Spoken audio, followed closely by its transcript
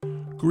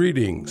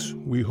Greetings.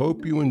 We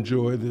hope you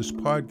enjoy this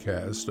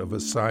podcast of a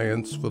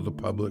Science for the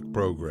Public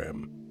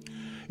program.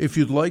 If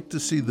you'd like to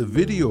see the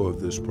video of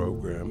this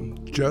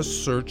program,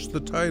 just search the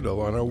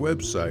title on our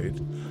website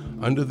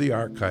under the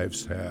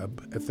Archives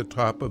tab at the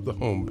top of the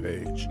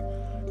homepage,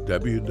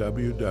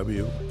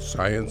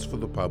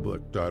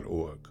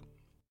 www.scienceforthepublic.org.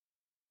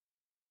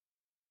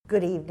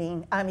 Good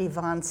evening. I'm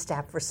Yvonne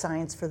Stapp for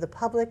Science for the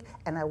Public,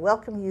 and I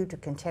welcome you to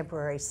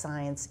Contemporary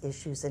Science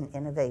Issues and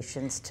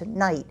Innovations.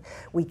 Tonight,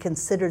 we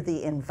consider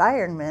the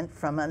environment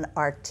from an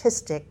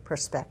artistic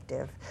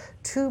perspective.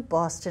 Two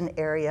Boston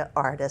area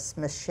artists,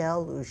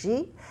 Michelle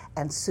Lugie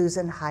and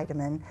Susan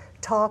Heidemann,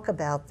 talk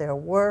about their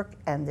work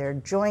and their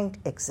joint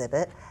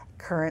exhibit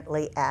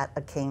currently at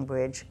a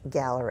Cambridge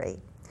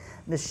gallery.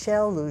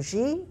 Michelle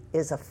Lugie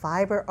is a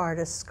fiber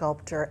artist,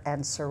 sculptor,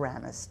 and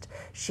ceramist.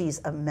 She's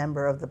a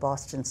member of the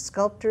Boston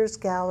Sculptors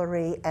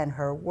Gallery, and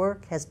her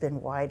work has been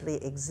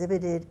widely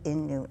exhibited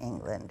in New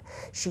England.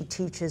 She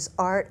teaches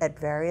art at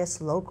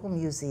various local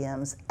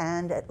museums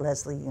and at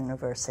Lesley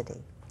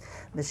University.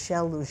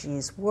 Michelle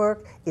Lugie's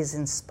work is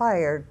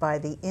inspired by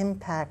the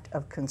impact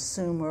of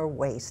consumer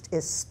waste,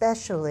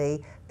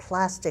 especially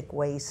plastic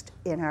waste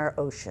in our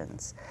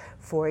oceans.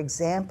 For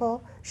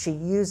example, she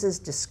uses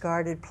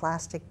discarded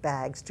plastic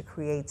bags to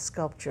create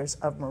sculptures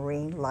of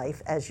marine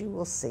life, as you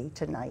will see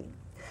tonight.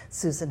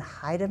 Susan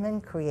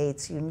Heidemann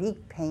creates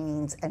unique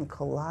paintings and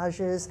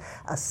collages,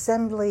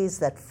 assemblies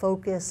that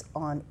focus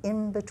on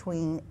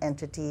in-between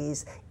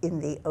entities in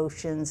the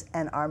oceans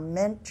and are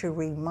meant to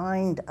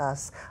remind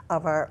us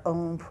of our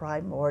own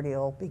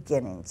primordial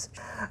beginnings.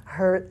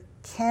 Her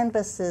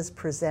canvases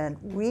present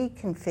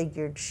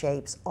reconfigured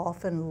shapes,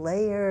 often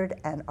layered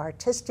and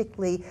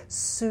artistically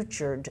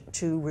sutured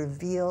to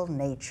reveal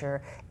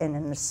nature in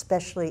an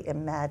especially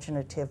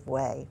imaginative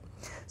way.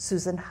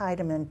 Susan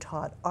Heidemann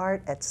taught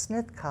art at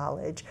Smith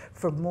College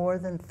for more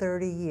than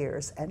 30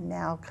 years and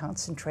now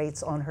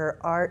concentrates on her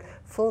art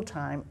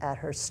full-time at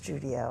her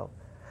studio.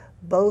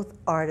 Both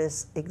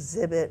artists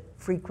exhibit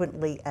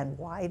frequently and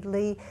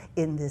widely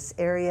in this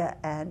area,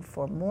 and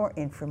for more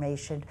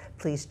information,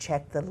 please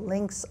check the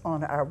links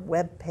on our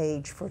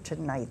webpage for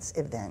tonight's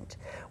event.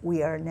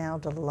 We are now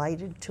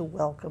delighted to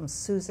welcome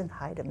Susan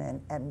Heidemann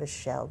and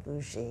Michelle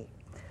Lugie.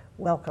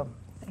 Welcome.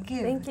 Thank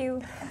you. Thank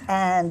you.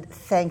 And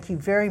thank you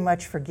very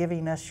much for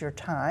giving us your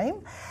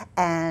time.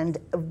 And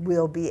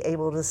we'll be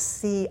able to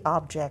see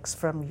objects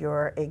from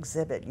your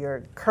exhibit,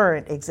 your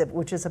current exhibit,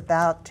 which is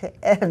about to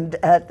end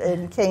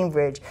in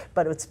Cambridge.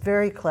 But it's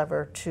very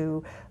clever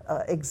to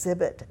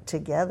exhibit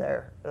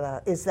together.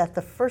 Is that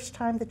the first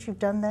time that you've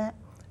done that?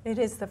 It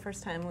is the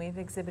first time we've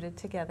exhibited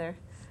together.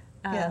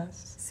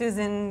 Yes.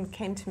 Susan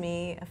came to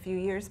me a few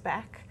years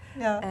back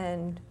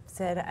and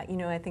said,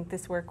 I think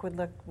this work would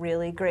look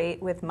really great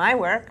with my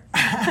work.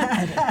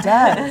 And it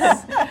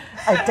does.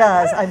 It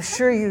does. I'm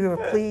sure you were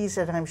pleased,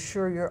 and I'm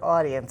sure your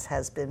audience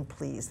has been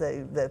pleased,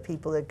 the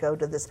people that go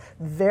to this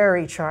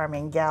very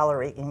charming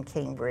gallery in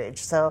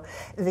Cambridge. So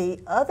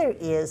the other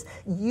is,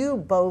 you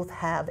both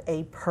have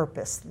a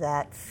purpose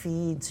that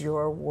feeds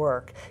your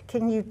work.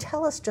 Can you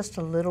tell us just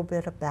a little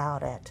bit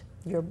about it?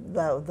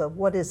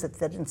 What is it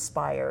that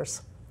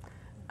inspires?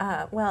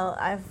 Well,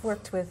 I've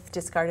worked with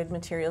discarded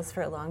materials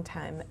for a long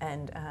time,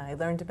 and I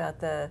learned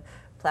about the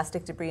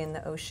plastic debris in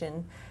the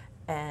ocean,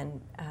 and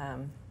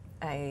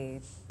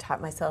I taught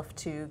myself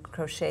to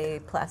crochet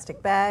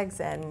plastic bags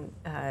and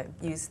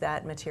use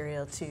that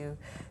material to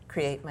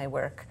create my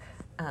work,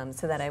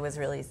 so that I was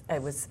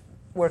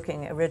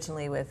working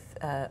originally with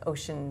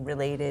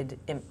ocean-related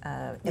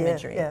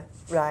imagery. Yeah,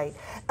 right.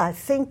 I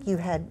think you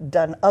had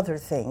done other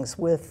things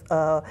with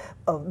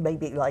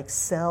maybe like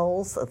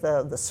cells,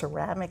 the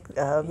ceramic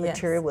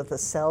material with the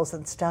cells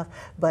and stuff,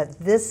 but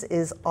this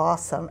is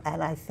awesome.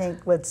 And I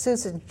think when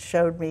Susan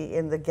showed me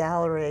in the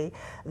gallery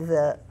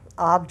the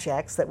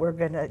objects that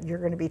you're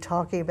going to be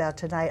talking about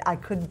tonight, I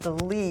couldn't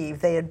believe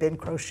they had been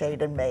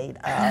crocheted and made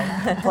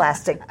of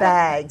plastic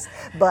bags.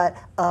 But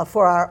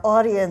for our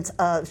audience,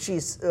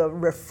 she's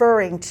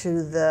referring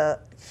to the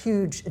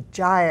huge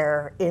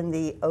gyre in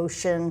the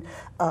ocean.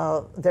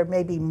 There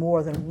may be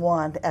more than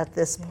one at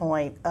this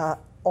point.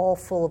 All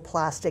full of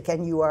plastic,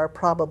 and you are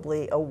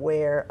probably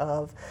aware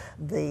of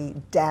the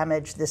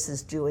damage this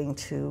is doing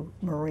to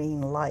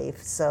marine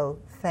life. So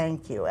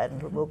thank you,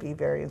 and it will be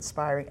very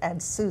inspiring.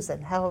 And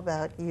Susan, how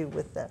about you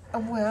with the?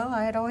 Well,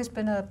 I had always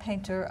been a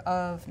painter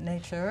of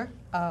nature,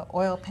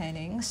 oil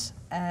paintings,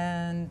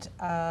 and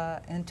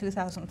in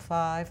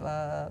 2005,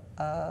 a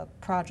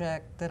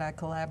project that I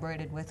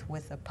collaborated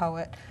with a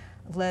poet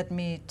led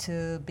me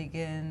to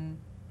begin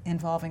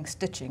involving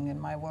stitching in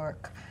my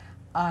work.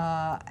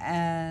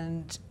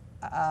 And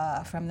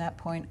from that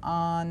point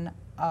on,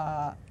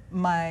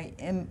 my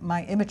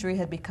imagery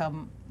had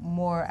become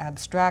more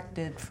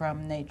abstracted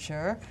from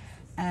nature,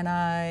 and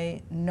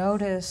I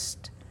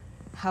noticed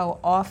how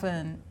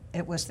often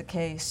it was the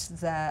case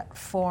that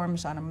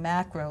forms on a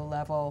macro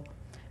level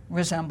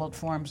resembled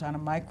forms on a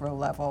micro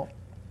level,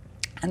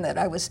 and that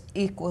I was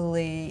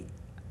equally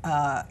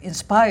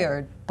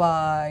inspired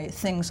by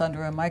things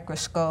under a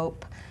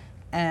microscope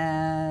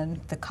and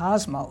the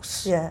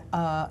cosmos. Yeah.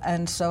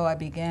 And so I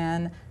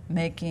began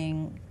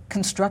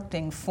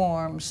constructing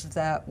forms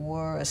that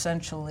were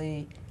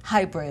essentially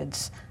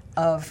hybrids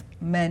of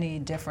many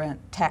different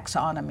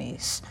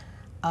taxonomies.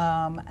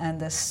 And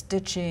the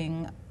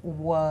stitching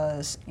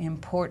was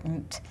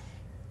important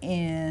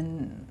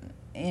in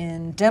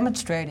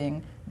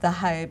demonstrating the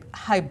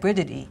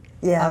hybridity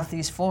of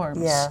these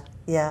forms.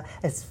 Yeah,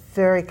 it's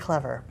very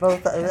clever.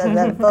 Both of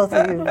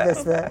you,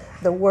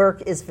 the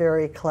work is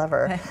very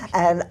clever.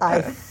 And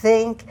I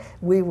think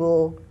we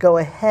will go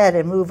ahead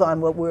and move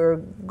on. What we're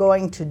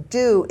going to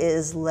do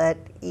is let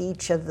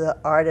each of the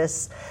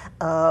artists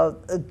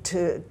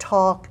to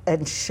talk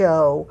and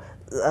show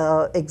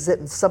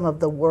some of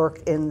the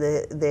work in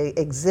the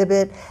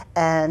exhibit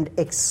and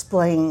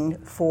explain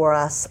for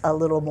us a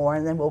little more,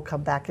 and then we'll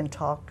come back and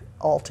talk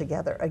all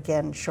together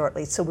again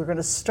shortly. So we're going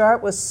to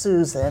start with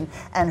Susan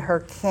and her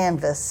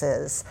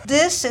canvases.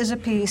 This is a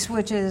piece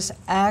which is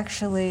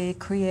actually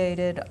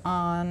created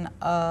on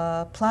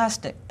a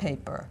plastic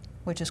paper,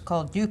 which is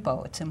called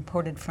Yupo. It's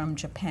imported from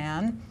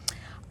Japan.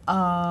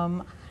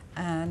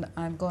 And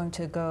I'm going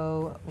to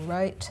go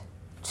right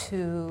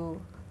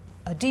to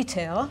a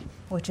detail,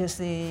 which is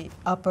the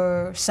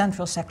upper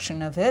central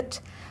section of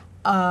it.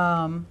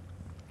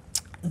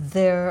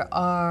 There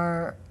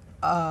are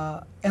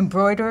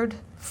embroidered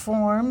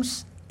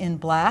forms in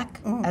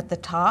black at the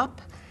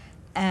top,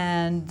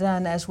 and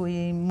then as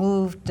we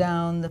move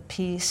down the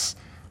piece,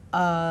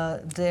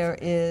 there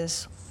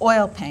is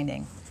oil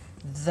painting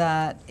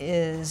that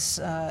is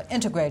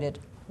integrated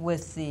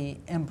with the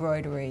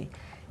embroidery.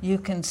 You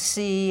can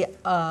see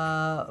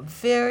a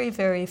very,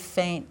 very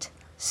faint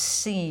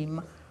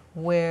seam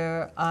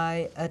where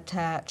I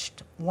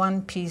attached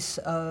one piece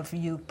of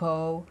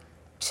Yupo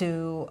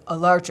to a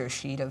larger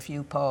sheet of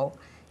Yupo,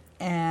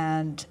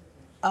 and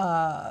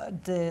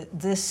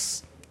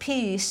this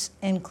piece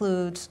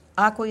includes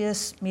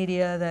aqueous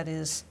media, that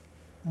is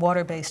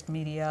water-based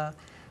media,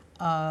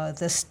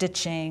 the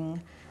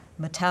stitching,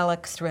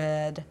 metallic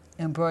thread,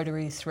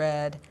 embroidery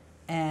thread,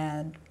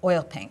 and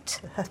oil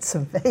paint. That's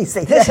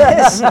amazing.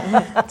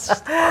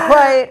 It's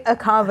quite a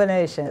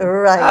combination.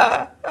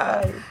 Right.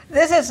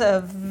 This is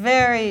a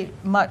very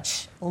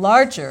much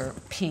larger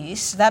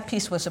piece. That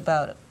piece was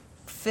about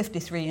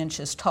 53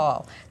 inches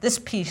tall. This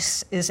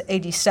piece is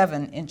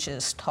 87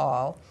 inches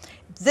tall.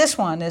 This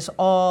one is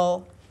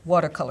all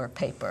watercolor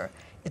paper.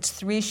 It's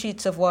 3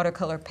 sheets of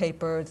watercolor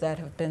paper that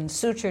have been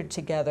sutured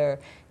together,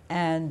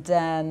 and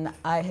then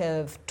I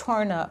have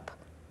torn up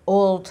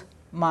old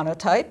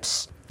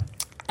monotypes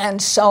and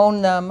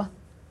sewn them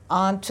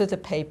onto the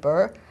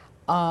paper.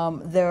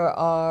 There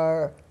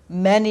are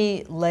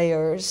many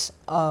layers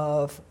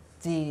of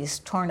these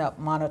torn up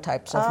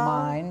monotypes of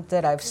mine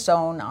that I've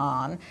sewn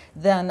on.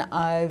 Then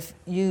I've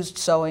used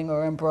sewing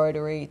or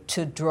embroidery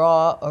to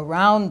draw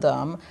around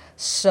them.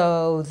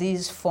 So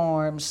these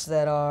forms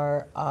that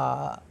are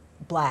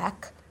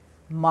black,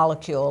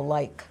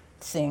 molecule-like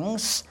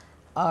things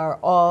are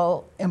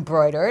all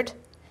embroidered.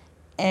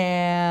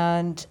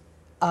 And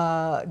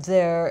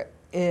there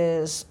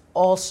is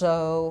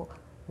also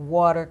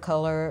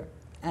watercolor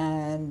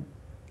and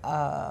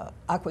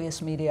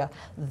aqueous media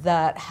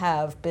that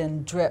have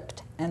been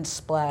dripped and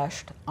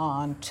splashed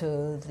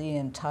onto the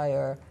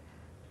entire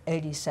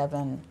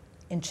 87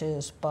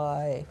 inches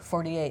by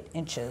 48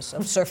 inches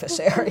of surface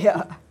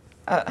area.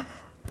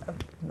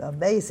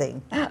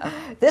 Amazing.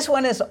 This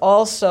one is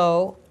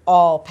also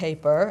all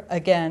paper.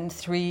 Again,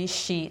 3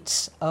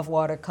 sheets of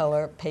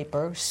watercolor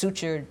paper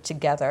sutured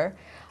together.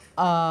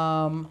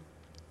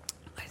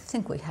 I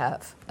think we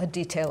have a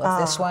detail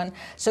of this one.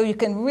 So you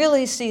can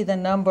really see the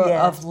number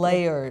of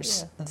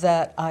layers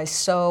that I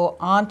sew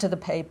onto the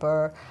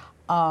paper.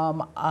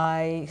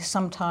 I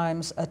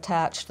sometimes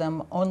attach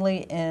them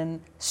only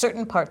in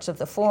certain parts of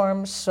the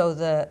forms so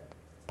that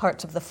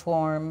parts of the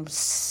forms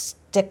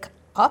stick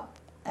up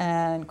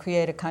and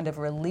create a kind of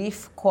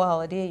relief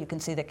quality. You can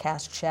see the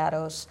cast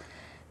shadows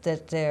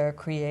that they're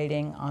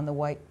creating on the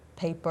white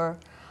paper.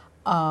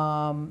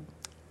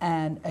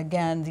 And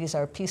again, these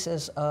are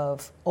pieces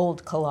of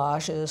old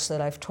collages that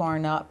I've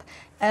torn up,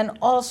 and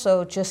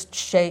also just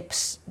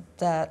shapes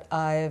that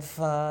I've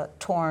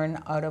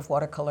torn out of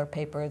watercolor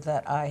paper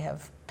that I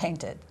have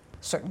painted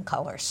certain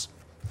colors.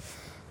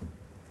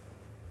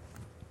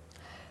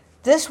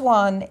 This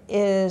one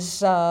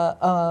is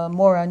a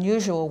more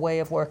unusual way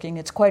of working.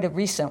 It's quite a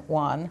recent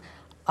one.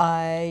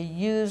 I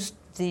used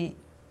the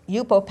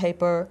Yupo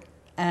paper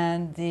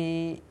and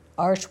the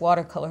Arches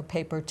watercolor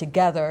paper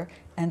together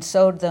and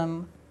sewed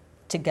them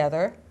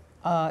together.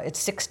 It's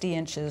 60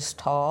 inches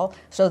tall,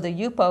 so the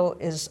Yupo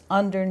is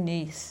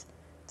underneath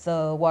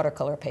the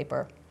watercolor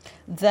paper.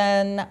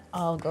 Then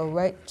I'll go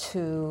right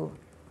to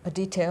a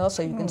detail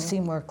so you can see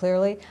more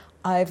clearly.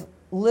 I've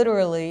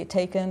literally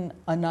taken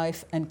a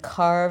knife and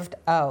carved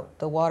out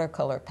the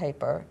watercolor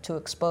paper to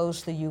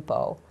expose the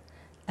Yupo,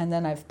 and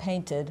then I've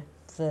painted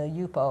the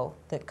Yupo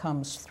that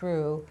comes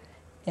through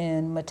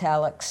in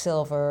metallic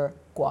silver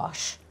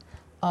gouache.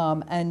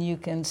 And you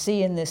can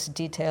see in this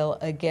detail,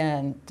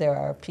 again, there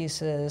are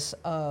pieces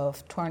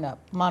of torn up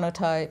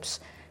monotypes.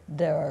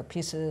 There are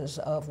pieces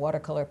of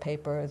watercolor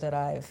paper that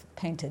I've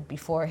painted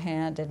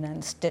beforehand and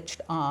then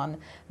stitched on,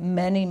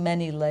 many,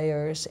 many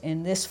layers.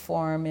 In this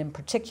form in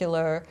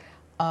particular,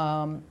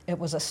 it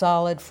was a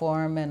solid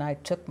form, and I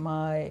took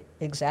my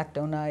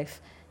X-Acto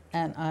knife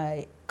and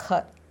I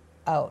cut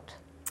out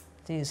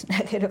these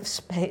negative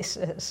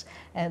spaces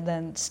and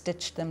then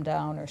stitched them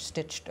down or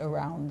stitched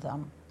around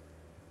them.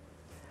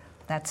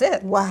 That's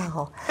it.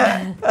 Wow.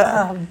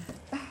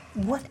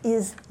 What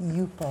is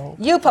Yupo?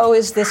 Yupo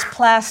is this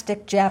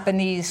plastic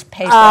Japanese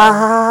paper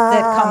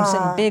that comes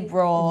in big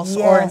rolls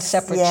or in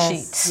separate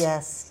sheets.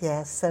 Yes.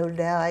 So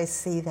now I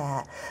see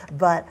that.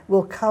 But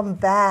we'll come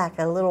back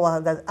a little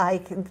while. That I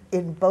can,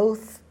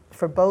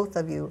 for both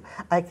of you,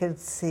 I could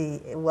see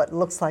what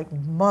looks like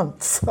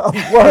months of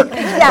work.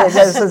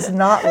 This is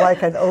not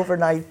like an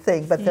overnight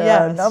thing, but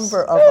there are a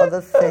number of other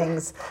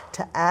things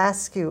to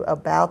ask you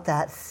about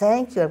that.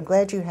 Thank you. I'm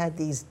glad you had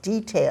these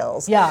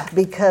details. Yeah.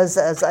 Because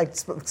as I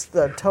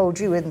told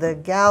you in the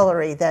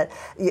gallery, that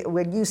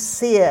when you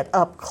see it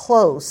up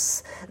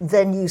close,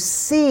 then you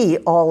see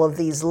all of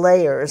these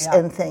layers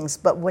and things.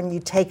 But when you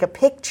take a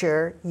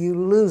picture, you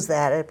lose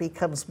that. It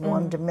becomes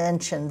one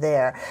dimension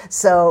there.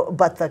 So,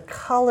 but the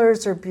colors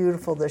are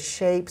beautiful. The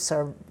shapes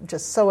are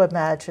just so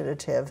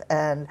imaginative,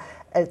 and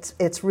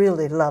it's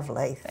really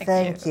lovely.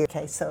 Thank you.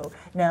 Okay, so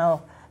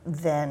now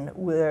then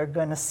we're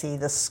going to see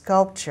the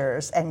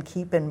sculptures, and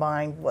keep in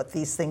mind what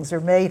these things are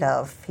made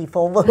of,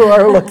 people who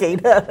are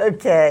looking.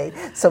 Okay,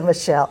 so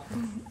Michelle.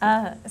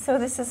 So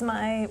this is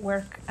my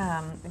work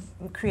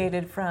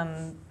created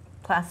from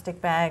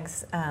plastic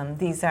bags.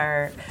 These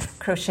are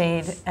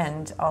crocheted,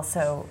 and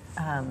also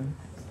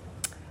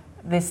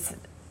this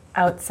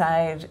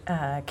outside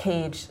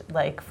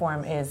cage-like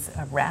form is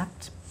a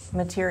wrapped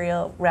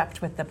material,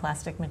 wrapped with the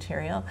plastic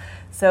material.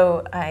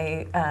 So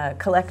I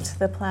collect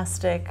the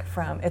plastic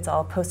from, it's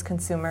all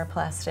post-consumer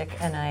plastic,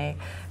 and I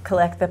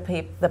collect the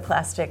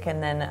plastic,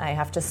 and then I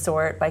have to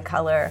sort by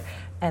color,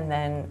 and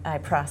then I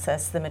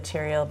process the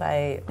material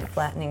by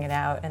flattening it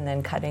out and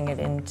then cutting it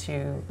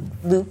into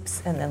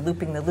loops, and then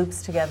looping the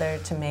loops together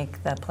to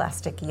make the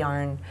plastic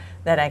yarn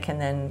that I can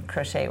then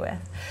crochet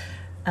with.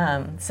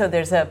 So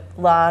there's a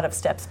lot of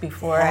steps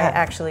before I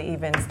actually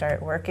even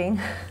start working.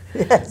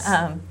 Yes.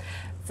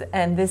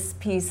 And this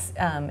piece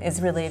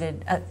is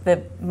related,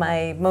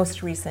 my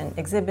most recent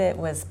exhibit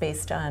was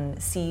based on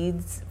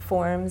seeds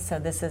forms, so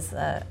this is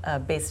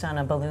based on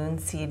a balloon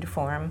seed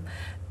form,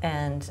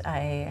 and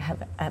I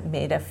have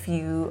made a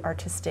few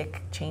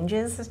artistic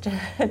changes to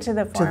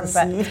the form,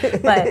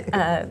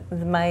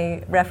 but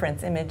my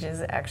reference image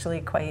is actually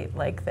quite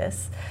like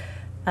this.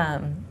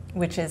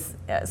 Which is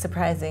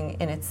surprising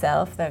in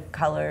itself. The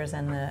colors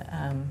and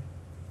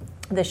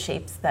the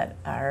shapes that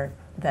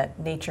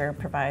nature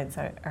provides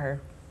are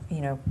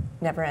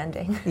never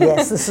ending.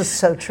 Yes, this is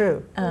so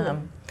true.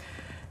 And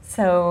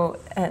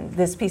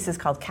this piece is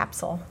called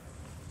Capsule.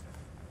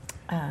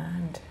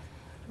 And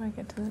do I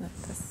get to the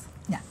next?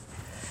 Yeah.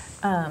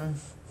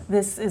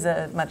 This is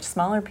a much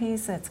smaller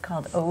piece. It's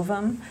called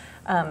Ovum.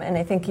 And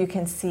I think you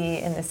can see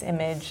in this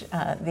image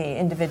the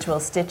individual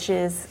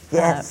stitches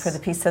for the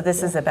piece. So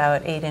this is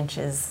about 8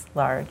 inches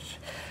large.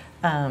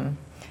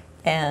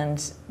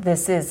 And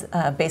this is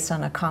based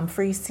on a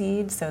comfrey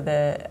seed. So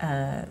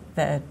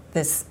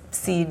this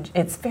seed,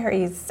 it's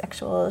very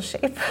sexual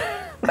shape,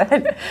 but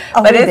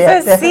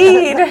it's a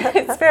seed.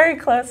 It's very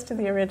close to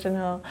the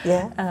original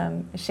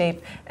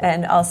shape,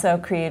 and also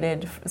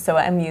created. So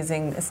I'm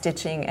using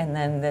stitching and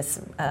then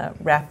this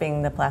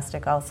wrapping the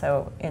plastic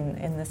also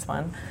in this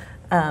one.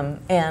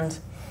 And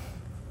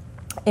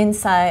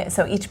inside,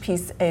 so each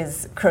piece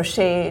is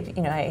crocheted.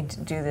 I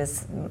do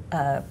this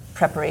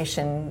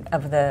preparation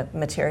of the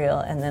material,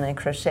 and then I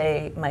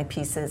crochet my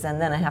pieces, and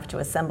then I have to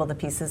assemble the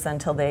pieces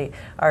until they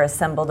are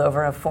assembled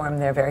over a form.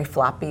 They're very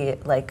floppy,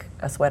 like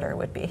a sweater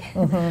would be.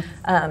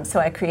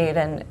 So I create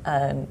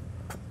a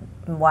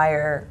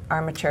wire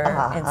armature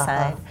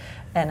inside,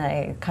 and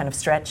I kind of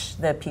stretch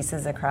the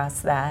pieces across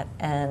that,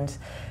 and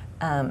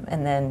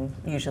then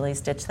usually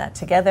stitch that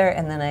together,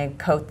 and then I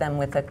coat them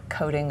with a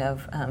coating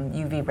of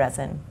UV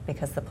resin,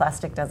 because the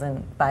plastic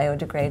doesn't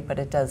biodegrade, but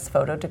it does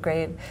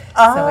photodegrade.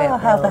 So it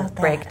will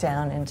break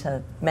down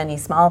into many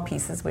small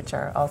pieces, which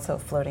are also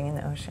floating in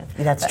the ocean.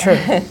 That's true.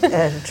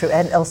 True,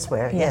 and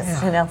elsewhere.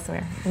 Yes. And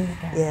elsewhere.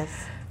 Yes.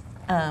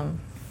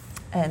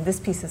 And this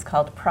piece is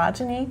called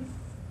Progeny,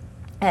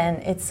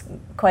 and it's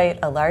quite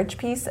a large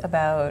piece,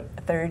 about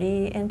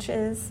 30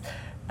 inches.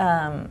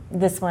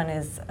 This one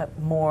is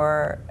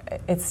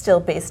it's still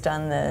based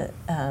on the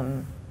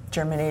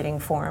germinating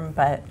form,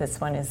 but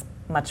this one is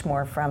much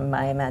more from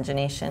my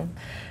imagination.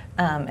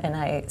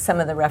 And some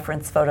of the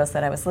reference photos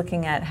that I was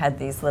looking at had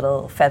these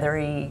little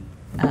feathery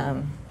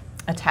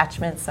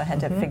attachments, so I had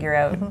to figure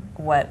out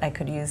what I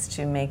could use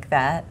to make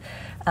that.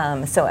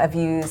 So I've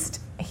used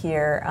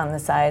here on the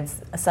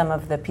sides, some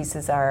of the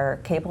pieces are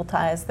cable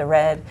ties, the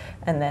red,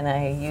 and then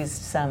I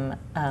used some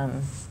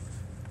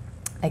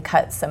I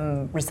cut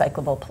some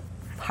recyclable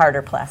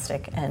harder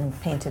plastic and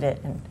painted it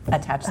and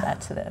attached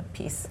that to the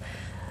piece.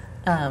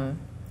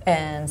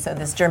 And so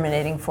this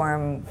germinating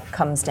form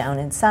comes down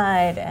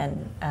inside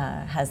and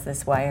has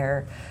this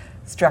wire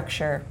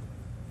structure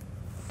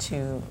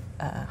to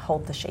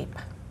hold the shape.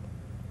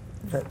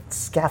 The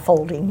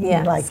scaffolding,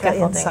 Yeah, like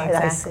scaffolding, inside.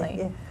 exactly. I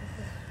see.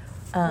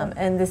 Yeah.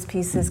 And this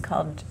piece is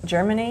called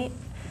Germinate,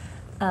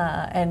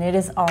 and it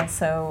is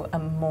also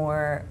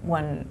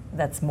one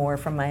that's more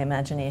from my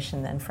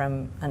imagination than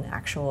from an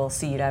actual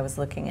seed I was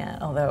looking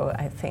at. Although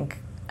I think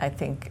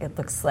it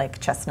looks like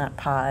chestnut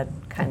pod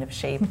kind of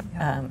shape.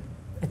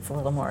 It's a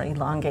little more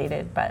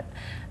elongated, but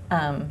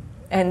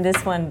and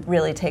this one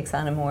really takes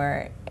on a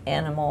more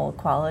animal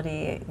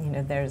quality. You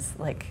know, there's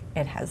like,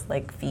 it has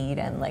like feet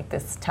and like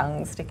this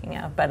tongue sticking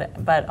out,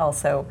 but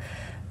also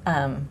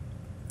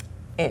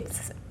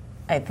it's,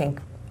 I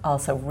think,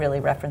 also really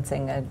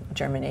referencing a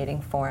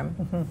germinating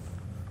form.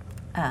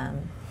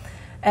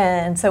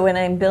 And so when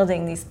I'm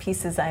building these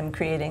pieces, I'm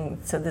creating,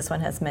 so this one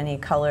has many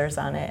colors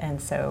on it,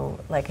 and so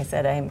like I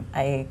said,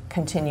 I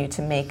continue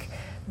to make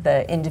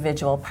the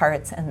individual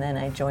parts, and then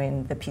I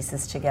join the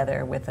pieces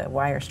together with a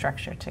wire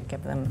structure to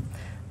give them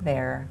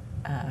their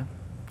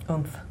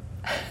oomph.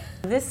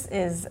 This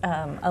is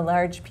a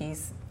large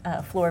piece,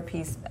 floor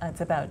piece.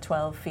 It's about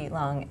 12 feet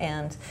long,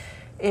 and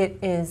it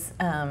is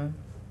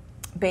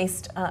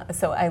based,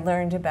 so I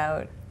learned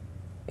about,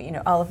 you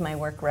know, all of my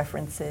work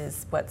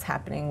references what's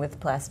happening with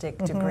plastic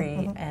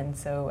debris, and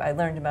so I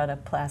learned about a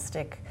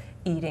plastic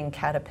eating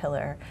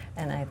caterpillar,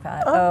 and I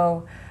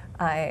thought,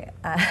 I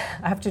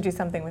have to do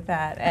something with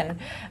that. And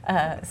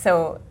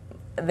so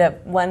the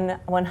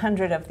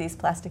 100 of these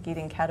plastic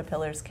eating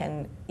caterpillars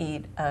can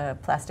eat a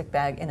plastic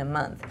bag in a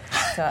month.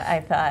 So I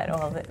thought,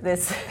 well,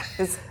 this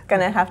is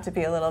going to have to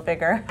be a little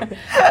bigger.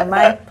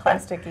 My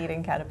plastic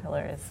eating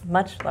caterpillar is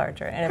much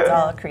larger, and it's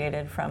all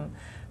created from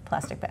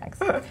plastic bags.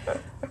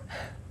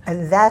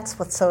 And that's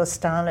what's so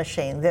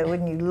astonishing, that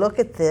when you look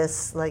at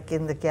this, like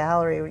in the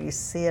gallery, when you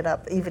see it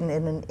up, even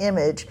in an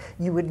image,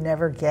 you would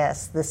never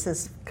guess this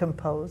is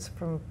composed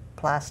from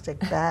plastic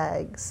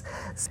bags.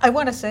 I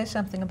want to say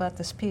something about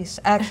this piece.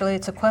 Actually,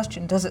 it's a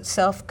question. Does it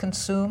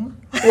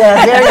self-consume?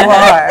 Yeah, there you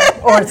are.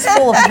 Or it's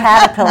full of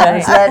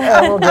caterpillars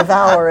that will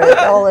devour it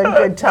all in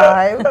good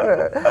time.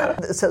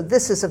 So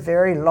this is a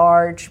very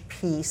large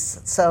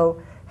piece.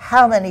 So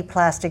how many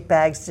plastic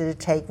bags did it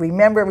take?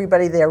 Remember,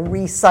 everybody, they're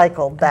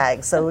recycled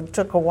bags, so it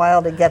took a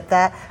while to get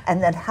that.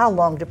 And then how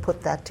long to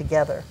put that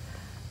together?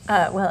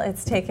 Well,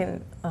 it's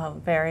taken a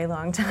very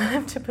long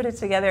time to put it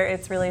together.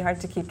 It's really hard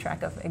to keep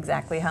track of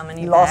exactly how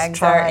many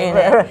bags are in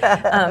it.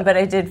 But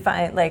I did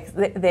find, like,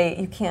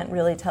 you can't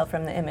really tell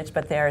from the image,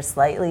 but there are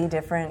slightly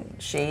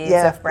different shades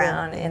of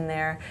brown in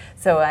there.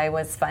 So I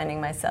was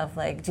finding myself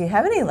like, do you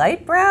have any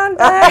light brown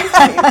bags?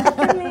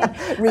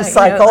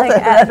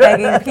 Recycled.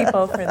 Begging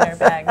people for their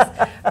bags.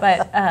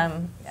 But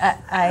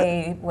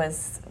I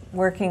was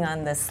working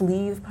on the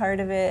sleeve part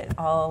of it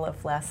all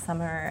of last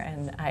summer,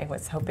 and I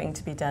was hoping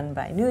to be done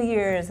by New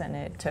Year's, and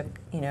it took,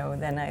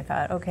 then I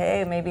thought,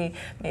 okay, maybe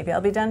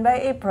I'll be done by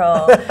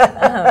April.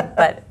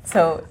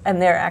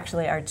 And there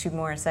actually are 2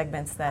 more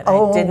segments that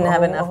I didn't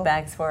have enough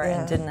bags for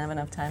and didn't have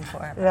enough time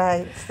for.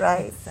 Right.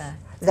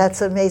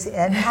 That's amazing.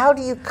 And how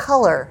do you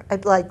color? How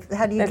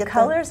do you get the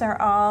colors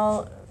are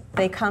all,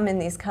 they come in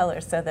these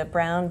colors. So the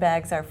brown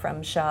bags are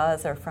from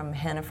Shaw's or from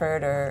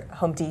Hannaford or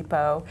Home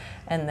Depot,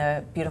 and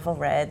the beautiful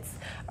reds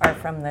are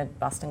from the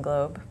Boston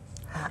Globe.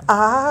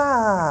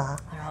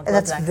 And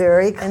that's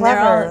very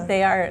clever. And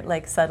they are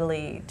like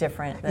subtly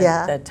different.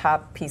 The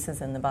top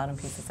pieces and the bottom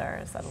pieces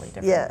are subtly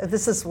different. Yeah,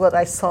 this is what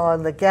I saw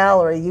in the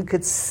gallery. You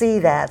could see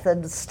that,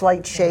 the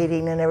slight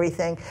shading and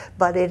everything.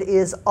 But it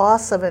is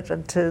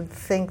awesome to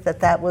think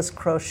that was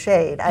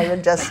crocheted.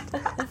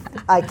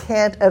 I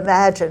can't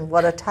imagine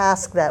what a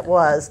task that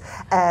was.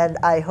 And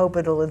I hope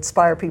it'll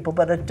inspire people.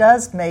 But it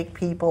does make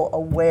people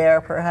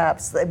aware,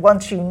 perhaps, that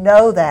once you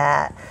know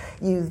that,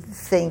 you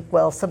think,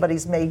 well,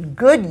 somebody's made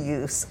good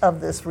use of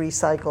this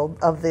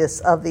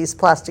of these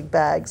plastic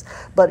bags,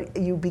 but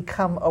you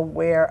become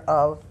aware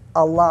of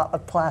a lot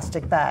of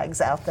plastic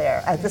bags out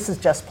there. And this is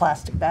just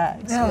plastic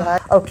bags. Yeah.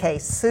 Right? Okay,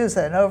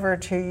 Susan, over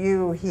to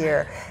you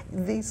here.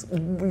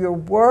 Your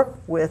work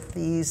with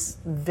these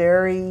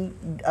very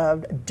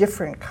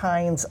different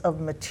kinds of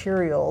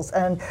materials,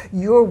 and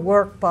your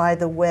work, by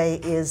the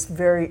way,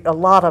 a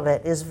lot of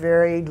it is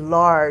very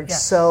large.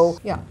 Yes.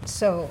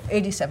 So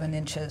 87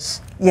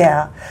 inches.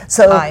 Yeah.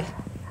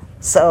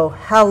 So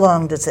how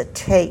long does it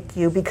take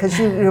you? Because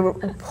you're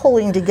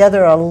pulling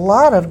together a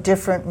lot of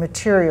different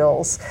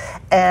materials,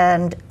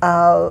 and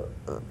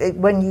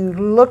when you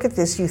look at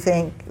this, you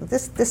think,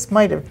 this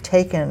might have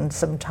taken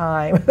some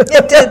time.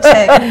 It did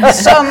take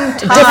some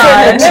time.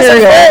 Different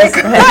materials.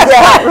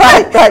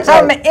 right.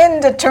 Some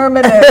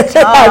indeterminate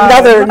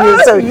time.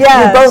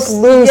 You both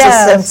lose a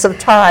sense of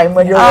time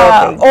when you're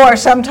working. Or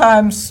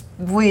sometimes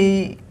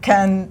we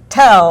can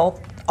tell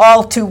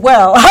all too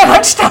well how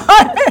much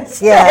time it's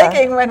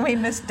taking when we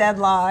miss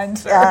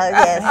deadlines.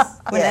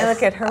 When I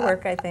look at her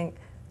work, I think,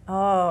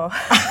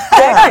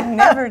 I could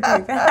never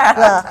do that.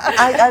 Well,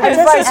 I And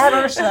just vice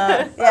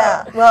versa.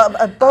 Yeah, well,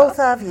 both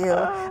of you.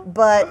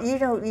 But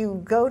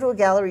you go to a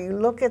gallery, you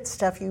look at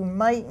stuff, you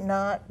might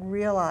not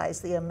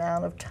realize the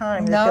amount of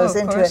time that No, goes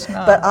of into course it.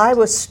 not. But I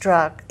was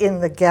struck in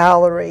the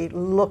gallery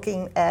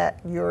looking at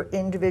your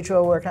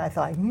individual work, and I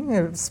thought,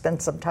 you've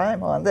spent some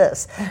time on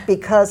this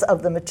because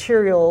of the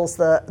materials,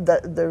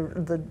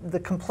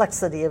 the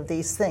complexity of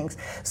these things.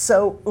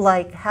 So,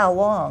 like, how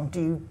long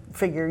do you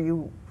figure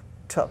you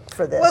took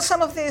for this? Well,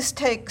 some of these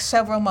take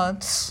several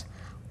months.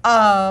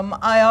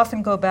 I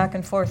often go back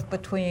and forth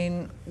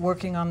between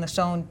working on the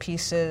sewn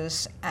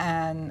pieces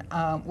and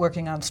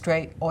working on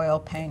straight oil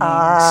paintings.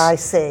 I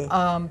see.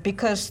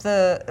 Because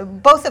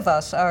both of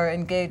us are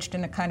engaged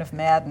in a kind of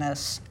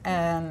madness,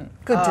 and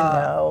Good to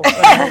know.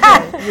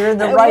 You're in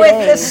the right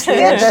with the age.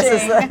 Yeah, this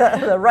is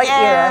stitching, the right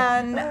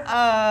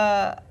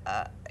era.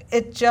 and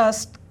it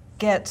just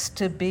gets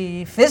to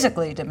be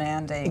physically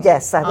demanding.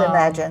 Yes, I would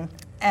imagine.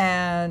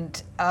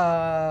 And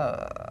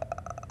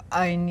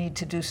I need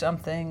to do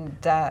something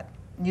that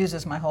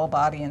uses my whole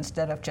body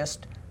instead of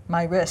just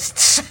my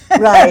wrists.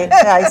 Right,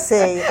 I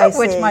see.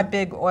 Which my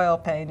big oil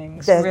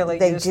paintings really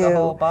they use do. the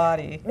whole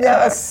body.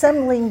 Now,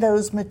 assembling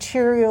those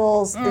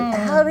materials,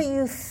 how do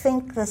you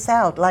think this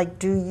out? Like,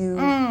 do you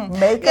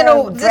make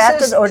a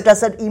draft or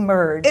does it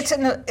emerge?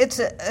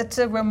 It's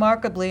a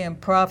remarkably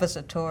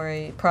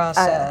improvisatory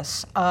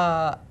process.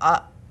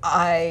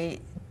 I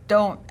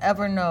don't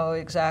ever know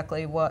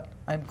exactly what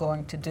I'm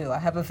going to do. I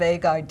have a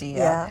vague idea.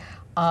 Yeah.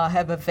 I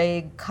have a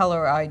vague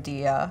color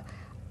idea.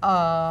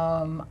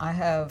 I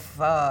have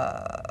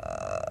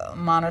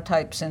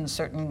monotypes in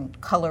certain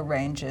color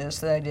ranges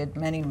that I did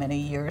many, many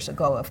years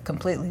ago of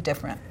completely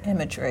different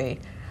imagery.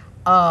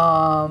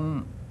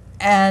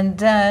 And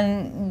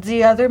then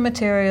the other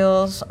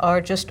materials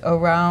are just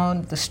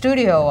around the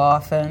studio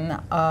often.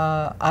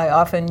 I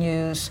often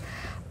use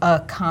a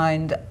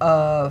kind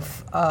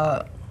of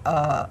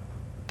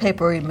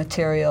papery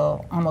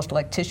material, almost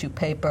like tissue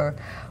paper,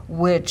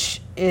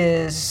 which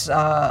is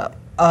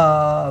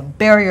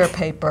barrier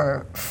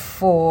paper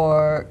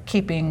for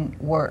keeping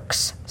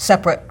works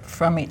separate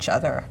from each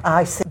other.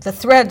 I see. The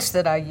threads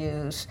that I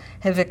use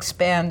have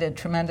expanded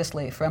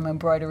tremendously from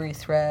embroidery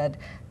thread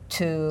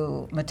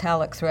to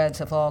metallic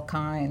threads of all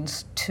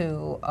kinds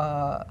to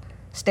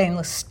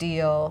stainless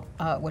steel,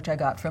 which I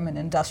got from an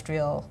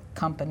industrial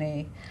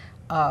company,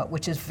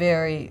 which is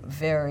very,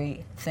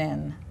 very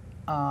thin.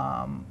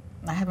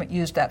 I haven't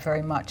used that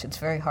very much. It's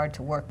very hard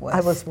to work with. I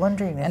was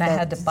wondering if and I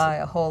had to that's- buy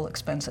a whole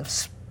expensive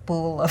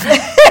spool of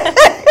it.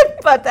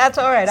 But that's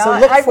all right. So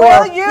look I for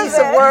will a use piece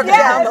of it. work Yes.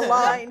 down the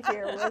line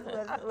here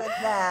with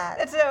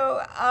that.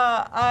 So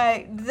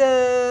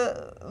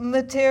the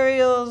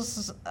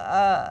materials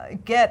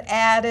get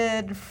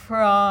added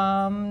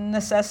from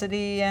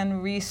necessity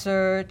and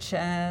research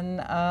and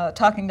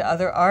talking to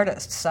other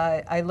artists.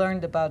 I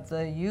learned about the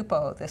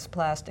Yupo, this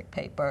plastic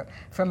paper,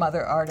 from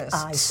other artists.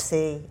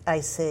 I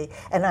see.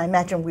 And I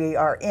imagine we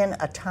are in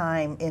a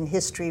time in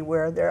history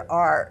where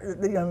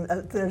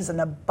there's an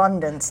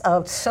abundance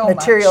of So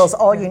materials.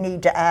 much. All you need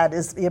to add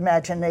is the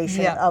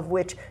imagination, Yeah. of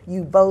which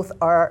you both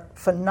are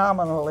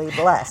phenomenally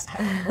blessed.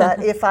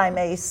 But if I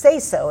may say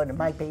so, and it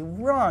might be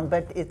wrong,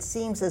 but it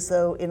seems as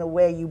though in a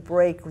way you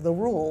break the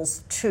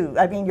rules too.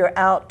 I mean, you're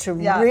out to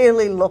Yeah.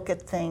 really look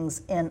at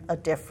things in a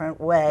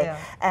different way. Yeah.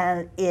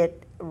 And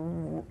it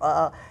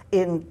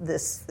in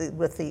this,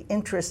 with the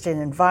interest in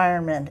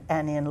environment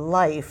and in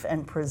life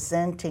and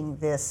presenting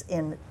this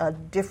in a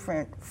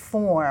different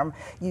form,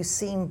 you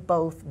seem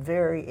both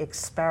very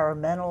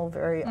experimental,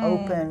 very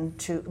open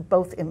to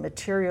both in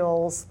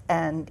materials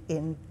and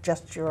in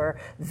just your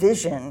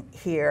vision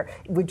here.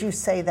 Would you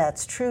say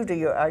that's true to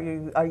you? Are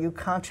you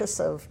conscious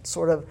of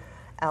sort of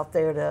out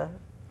there to,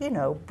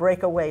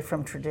 break away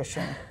from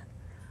tradition?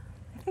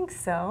 I think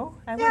so.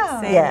 I would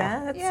Yeah. say Yeah.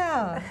 that.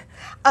 Yeah.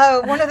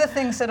 One of the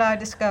things that I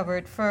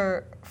discovered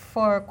for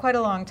quite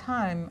a long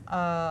time,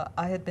 I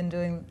had been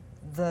doing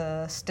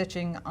the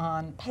stitching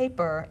on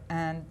paper,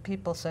 and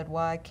people said,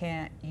 "Why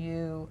can't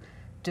you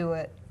do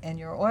it in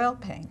your oil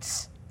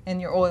paints, in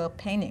your oil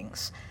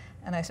paintings?"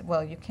 And I said,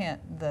 "Well, you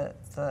can't. The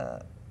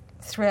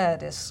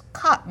thread is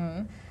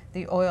cotton.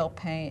 The oil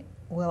paint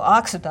will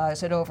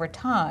oxidize it over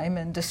time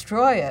and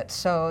destroy it,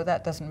 so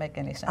that doesn't make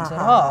any sense at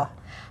all."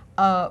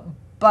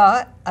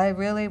 But I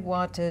really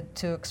wanted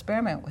to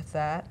experiment with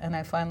that, and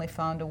I finally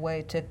found a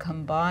way to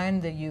combine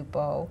the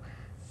Yupo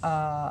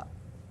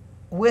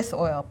with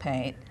oil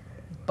paint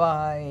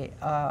by,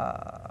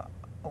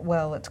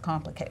 it's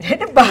complicated,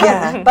 but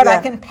I can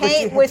But you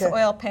paint had with to-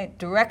 oil paint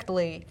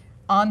directly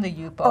on the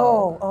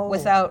Yupo Oh.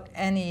 without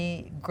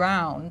any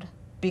ground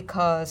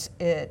because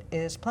it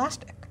is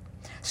plastic.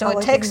 So I it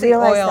didn't takes the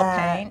realize oil that.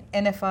 paint,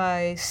 and if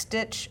I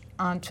stitch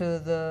onto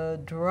the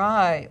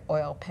dry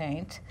oil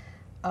paint,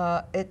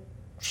 it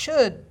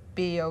should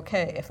be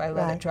okay if I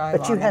let it dry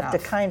But long you have enough. to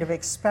kind of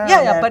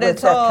experiment Yeah, but with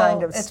it's that all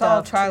kind of it's stuff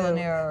all trial too. and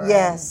error.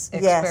 Yes,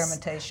 and yes.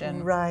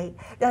 experimentation. Right.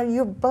 Now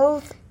you're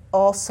both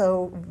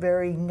also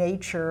very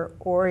nature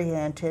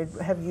oriented.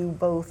 Have you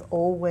both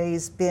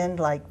always been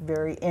like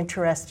very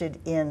interested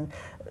in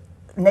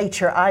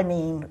nature? I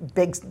mean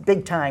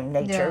big time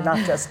nature,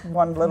 not just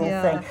one little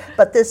thing.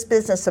 But this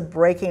business of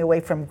breaking away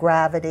from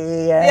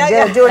gravity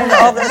and doing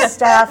all this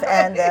stuff,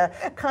 and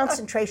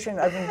concentration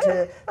of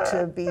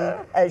to be,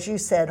 as you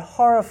said,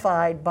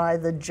 horrified by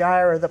the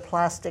gyro, the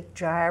plastic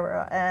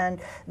gyro, and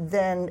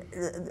then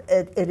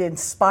it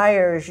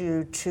inspires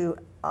you to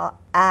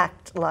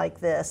act like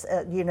this,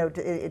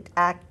 to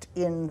act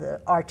in the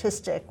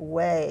artistic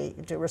way,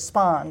 to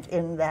respond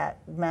in that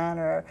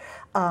manner.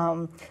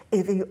 Have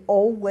you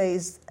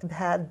always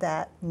had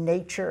that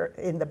nature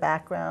in the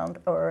background,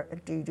 or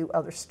do you do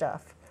other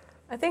stuff?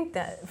 I think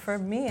that for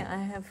me, I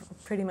have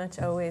pretty much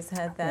always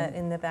had that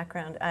in the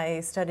background. I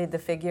studied the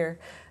figure,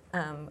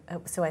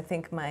 so I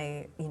think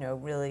my,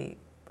 really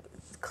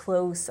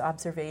close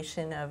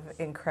observation of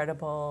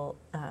incredible,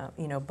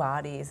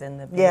 bodies and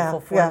the beautiful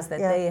forms that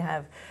they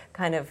have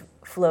kind of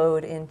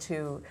flowed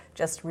into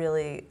just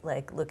really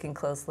like looking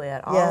closely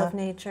at all of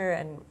nature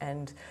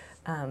and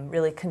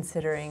really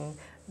considering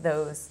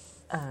those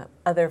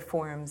other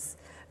forms.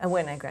 And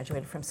when I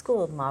graduated from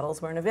school,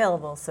 models weren't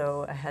available,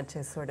 so I had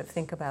to sort of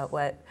think about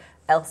what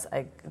else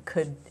I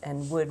could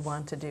and would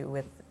want to do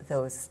with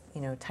those,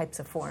 types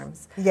of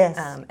forms. Yes.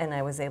 And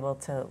I was able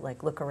to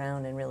like look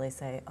around and really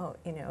say, oh,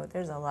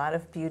 there's a lot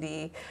of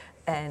beauty,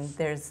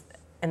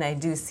 and I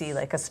do see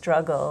like a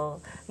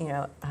struggle.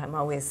 I'm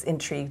always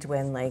intrigued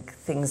when like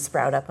things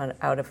sprout up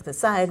out of the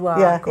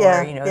sidewalk,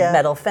 or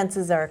metal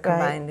fences are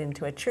combined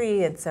into a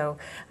tree. And so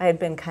I had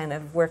been kind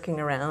of working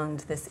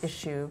around this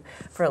issue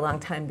for a long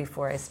time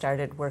before I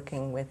started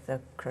working with the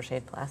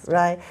crocheted plastic.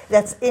 Right.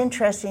 That's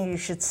interesting. You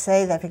should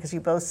say that, because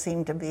you both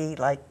seem to be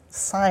like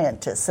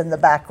scientists in the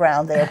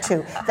background there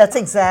too. That's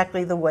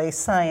exactly the way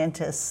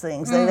scientists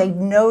think. They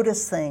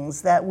notice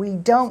things that we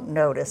don't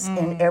notice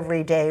in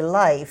everyday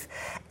life,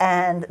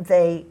 and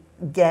they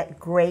get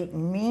great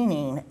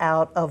meaning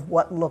out of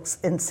what looks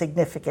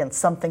insignificant,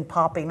 something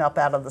popping up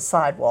out of the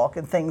sidewalk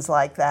and things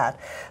like that,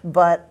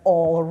 but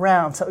all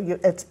around. So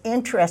it's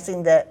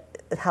interesting that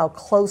how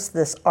close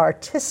this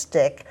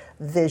artistic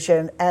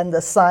vision and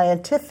the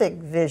scientific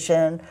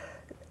vision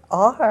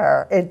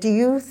are. Do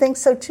you think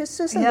so too,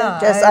 Susan? Yeah,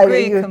 I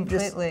agree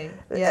completely.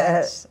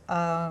 Yes.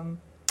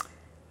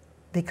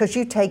 Because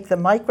you take the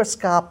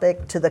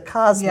microscopic to the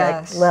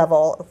cosmic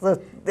level,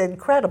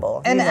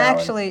 incredible. And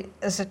actually,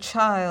 as a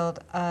child,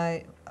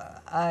 I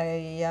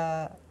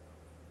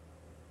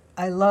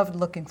loved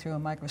looking through a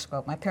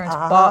microscope. My parents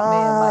bought me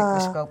a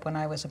microscope when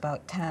I was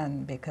about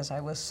 10 because I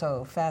was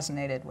so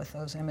fascinated with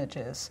those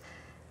images.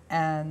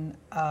 And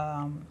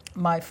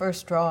my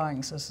first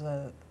drawings as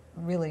a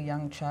really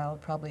young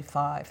child, probably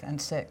 5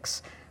 and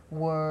 6,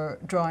 were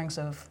drawings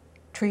of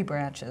tree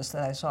branches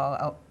that I saw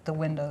out the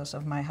windows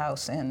of my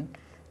house in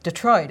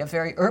Detroit, a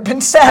very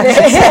urban setting.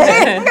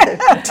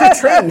 2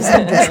 trees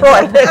in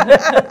Detroit.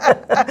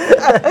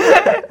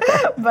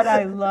 But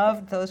I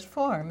loved those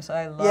forms.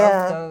 I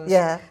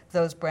loved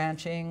those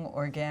branching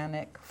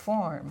organic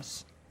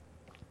forms.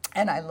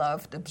 And I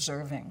loved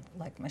observing,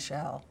 like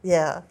Michelle.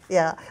 Yeah.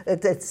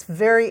 It's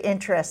very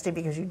interesting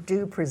because you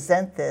do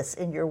present this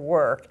in your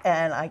work,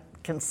 and I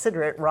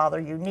consider it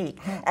rather unique.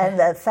 And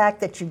the fact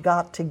that you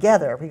got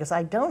together, because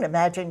I don't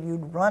imagine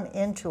you'd run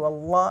into a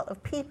lot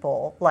of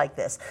people like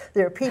this.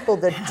 There are people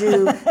that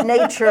do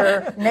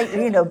nature,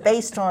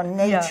 based on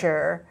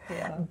nature,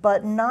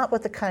 but not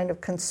with the kind of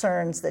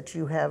concerns that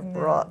you have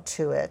brought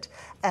to it,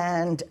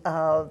 and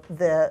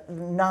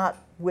not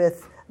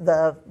with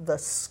the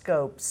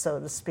scope, so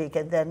to speak,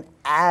 and then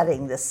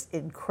adding this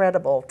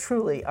incredible,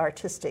 truly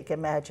artistic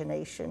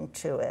imagination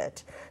to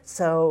it.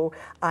 So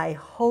I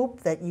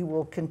hope that you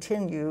will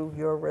continue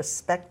your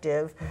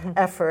respective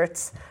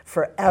efforts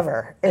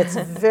forever. It's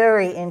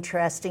very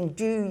interesting.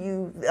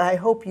 I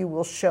hope you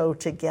will show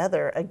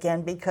together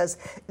again, because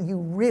you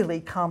really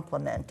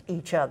complement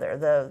each other.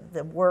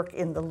 The work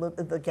in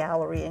the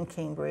gallery in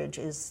Cambridge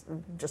is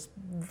just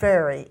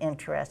very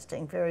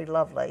interesting, very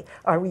lovely.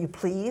 Are you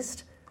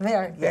pleased?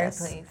 Very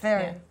pleased.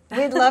 Very. Yeah.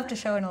 We'd love to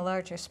show in a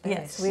larger space.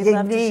 Yes, we'd you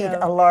love need to show.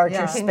 A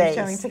larger space.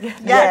 Showing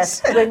together.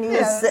 Yes. When you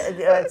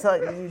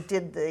you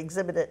did the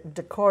exhibit at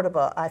De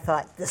Cordoba, I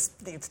thought this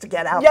needs to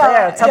get out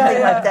there, something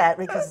like that,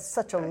 because it's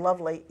such a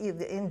lovely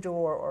either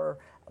indoor or,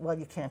 well,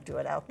 you can't do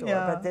it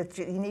outdoor, but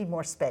you need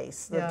more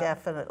space,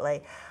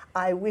 definitely.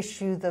 I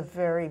wish you the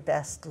very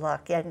best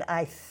luck, and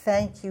I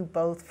thank you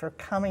both for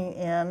coming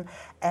in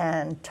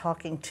and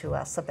talking to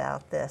us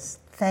about this.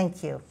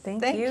 Thank you.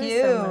 Thank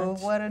you so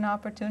much. What an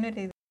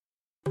opportunity.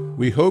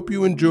 We hope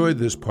you enjoyed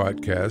this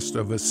podcast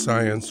of a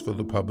Science for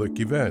the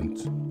Public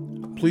event.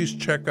 Please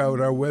check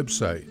out our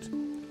website,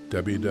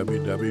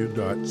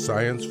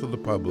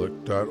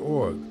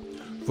 www.scienceforthepublic.org,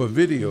 for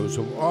videos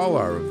of all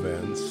our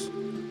events,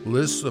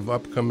 lists of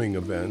upcoming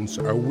events,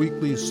 our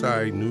weekly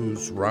Sci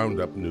News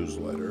Roundup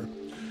newsletter,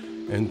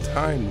 and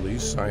timely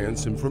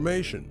science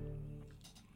information.